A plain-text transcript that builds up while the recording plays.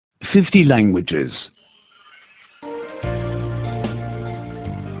50 languages.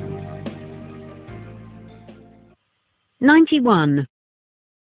 91.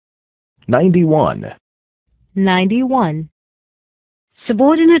 91. 91.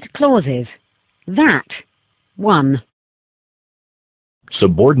 Subordinate clauses. That. 1.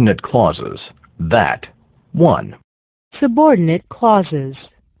 Subordinate clauses. That. 1. Subordinate clauses.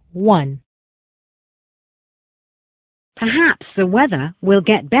 1. Perhaps the weather will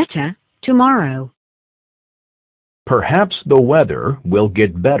get better tomorrow. Perhaps the weather will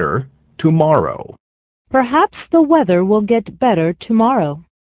get better tomorrow. Perhaps the weather will get better tomorrow.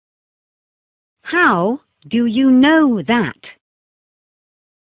 How do you know that?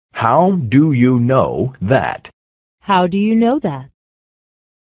 How do you know that? How do you know that?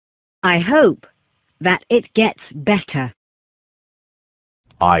 I hope that it gets better.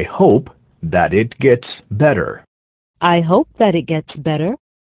 I hope that it gets better. I hope that it gets better.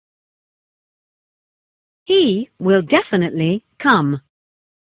 He will definitely come.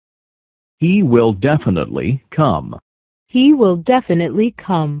 He will definitely come. He will definitely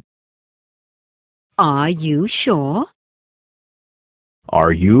come. Are you sure?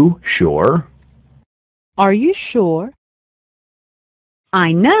 Are you sure? Are you sure?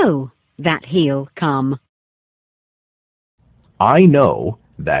 I know that he'll come. I know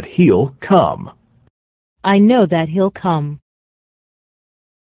that he'll come. I know that he'll come.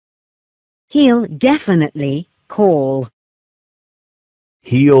 He'll definitely call.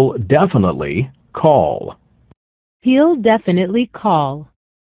 He'll definitely call. He'll definitely call.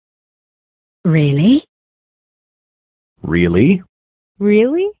 Really? Really?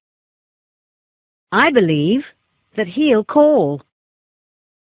 Really? I believe that he'll call.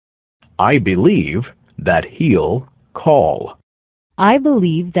 I believe that he'll call. I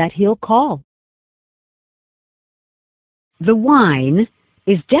believe that he'll call. The wine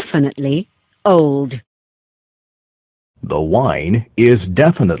is definitely old. The wine is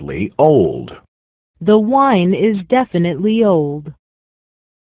definitely old. The wine is definitely old.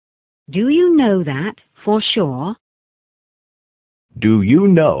 Do you know that for sure? Do you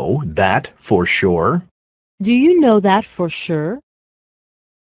know that for sure? Do you know that for sure?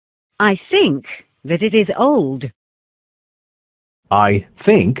 I think that it is old. I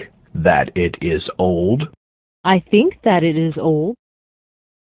think that it is old. I think that it is old.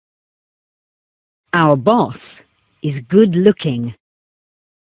 Our boss is good looking.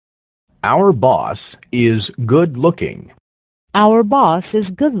 Our boss is good looking. Our boss is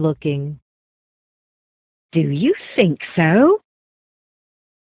good looking. Do you think so?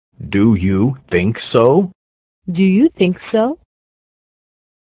 Do you think so? Do you think so?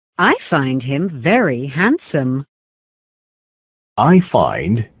 I find him very handsome. I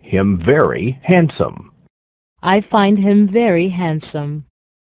find him very handsome. I find him very handsome.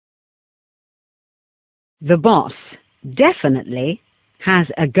 The boss definitely has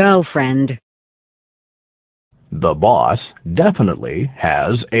a girlfriend. The boss definitely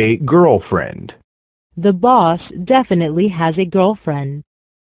has a girlfriend. The boss definitely has a girlfriend.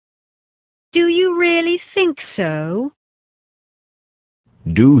 Do you really think so?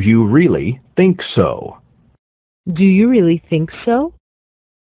 Do you really think so? Do you really think so?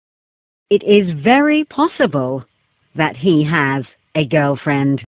 It is very possible that he has a girlfriend.